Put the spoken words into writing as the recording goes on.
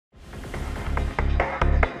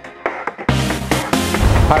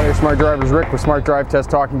Hi there, Smart Drivers. Rick with Smart Drive Test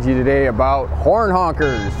talking to you today about horn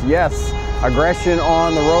honkers. Yes, aggression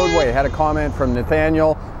on the roadway. Had a comment from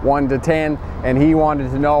Nathaniel, 1 to 10, and he wanted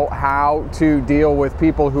to know how to deal with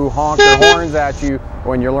people who honk their horns at you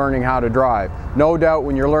when you're learning how to drive. No doubt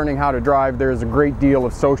when you're learning how to drive, there's a great deal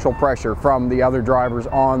of social pressure from the other drivers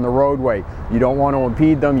on the roadway. You don't want to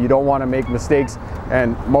impede them, you don't want to make mistakes,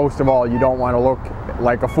 and most of all, you don't want to look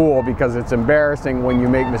like a fool because it's embarrassing when you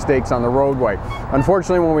make mistakes on the roadway.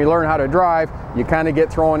 Unfortunately, when we learn how to drive, you kind of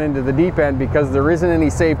get thrown into the deep end because there isn't any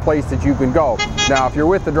safe place that you can go. Now, if you're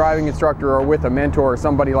with the driving instructor or with a mentor or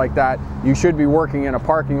somebody like that, you should be working in a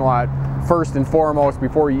parking lot first and foremost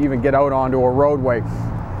before you even get out onto a roadway.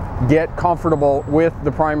 Get comfortable with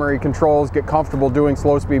the primary controls, get comfortable doing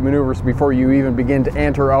slow speed maneuvers before you even begin to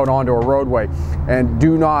enter out onto a roadway. And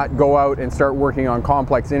do not go out and start working on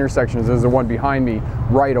complex intersections as the one behind me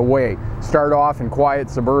right away. Start off in quiet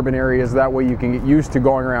suburban areas, that way you can get used to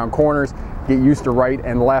going around corners, get used to right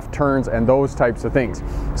and left turns and those types of things.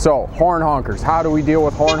 So, horn honkers. How do we deal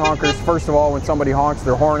with horn honkers? First of all, when somebody honks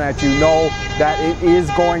their horn at you, know that it is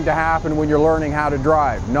going to happen when you're learning how to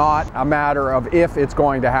drive. Not a matter of if it's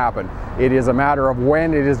going to happen. It is a matter of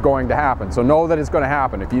when it is going to happen. So know that it's going to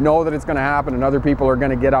happen. If you know that it's going to happen and other people are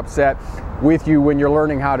going to get upset with you when you're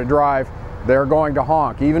learning how to drive, they're going to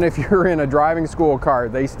honk. Even if you're in a driving school car,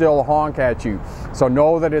 they still honk at you. So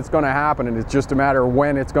know that it's going to happen, and it's just a matter of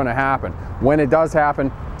when it's going to happen. When it does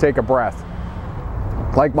happen, take a breath.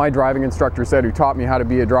 Like my driving instructor said, who taught me how to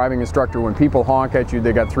be a driving instructor, when people honk at you,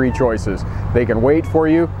 they got 3 choices. They can wait for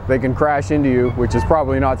you, they can crash into you, which is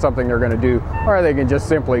probably not something they're going to do, or they can just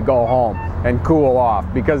simply go home and cool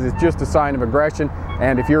off, because it's just a sign of aggression.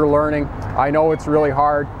 And if you're learning, I know it's really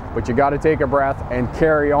hard, but you got to take a breath and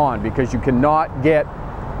carry on, because you cannot get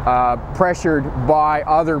pressured by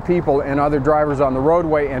other people and other drivers on the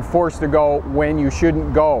roadway and forced to go when you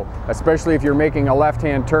shouldn't go, especially if you're making a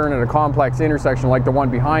left-hand turn at a complex intersection like the one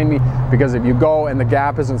behind me, because if you go and the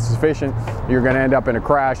gap isn't sufficient, you're going to end up in a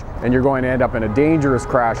crash, and you're going to end up in a dangerous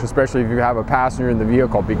crash, especially if you have a passenger in the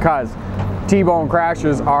vehicle, because T-bone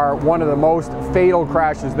crashes are one of the most fatal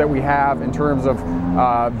crashes that we have in terms of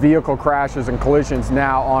vehicle crashes and collisions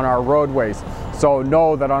now on our roadways. So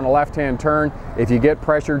know that on a left-hand turn, if you get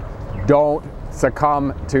pressured, don't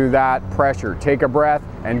succumb to that pressure. Take a breath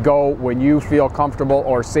and go when you feel comfortable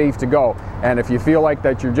or safe to go. And if you feel like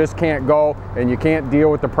that you just can't go and you can't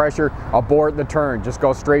deal with the pressure, abort the turn. Just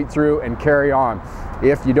go straight through and carry on.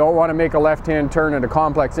 If you don't want to make a left-hand turn at a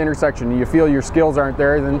complex intersection and you feel your skills aren't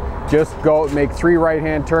there, then just go make 3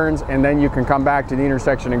 right-hand turns, and then you can come back to the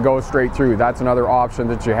intersection and go straight through. That's another option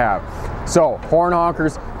that you have. So, horn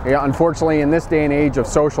honkers, unfortunately in this day and age of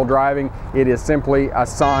social driving, it is simply a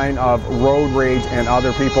sign of road rage and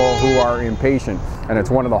other people who are impatient. And it's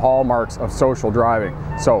one of the hallmarks of social driving.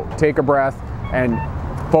 So take a breath and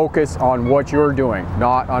focus on what you're doing,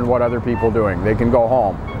 not on what other people are doing. They can go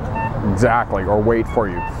home. Exactly, or wait for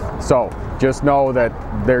you. So just know that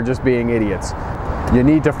they're just being idiots. You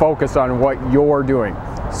need to focus on what you're doing.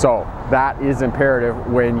 So that is imperative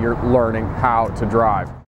when you're learning how to drive.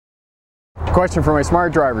 Question for my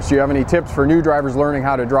smart drivers: do you have any tips for new drivers learning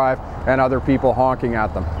how to drive and other people honking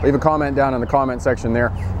at them? Leave a comment down in the comment section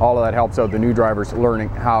there. All of that helps out the new drivers learning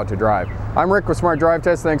how to drive. I'm Rick with Smart Drive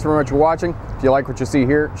Test. Thanks very much for watching. If you like what you see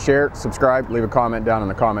here, share, subscribe, leave a comment down in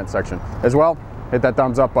the comment section. As well, hit that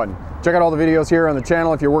thumbs up button. Check out all the videos here on the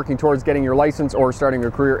channel if you're working towards getting your license or starting a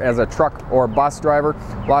career as a truck or bus driver.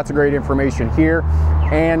 Lots of great information here,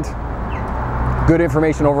 and good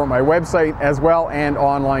information over at my website as well, and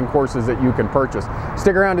online courses that you can purchase.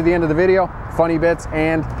 Stick around to the end of the video, funny bits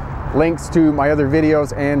and links to my other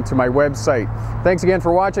videos and to my website. Thanks again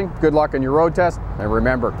for watching. Good luck on your road test, and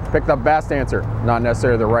remember, pick the best answer, not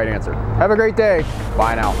necessarily the right answer. Have a great day.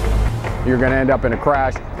 Bye now. You're going to end up in a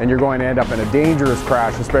crash, and you're going to end up in a dangerous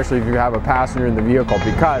crash, especially if you have a passenger in the vehicle,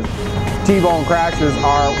 because T-bone crashes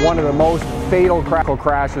are one of the most fatal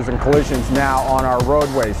crashes and collisions now on our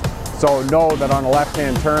roadways. So know that on a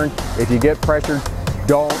left-hand turn, if you get pressured,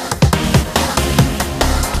 don't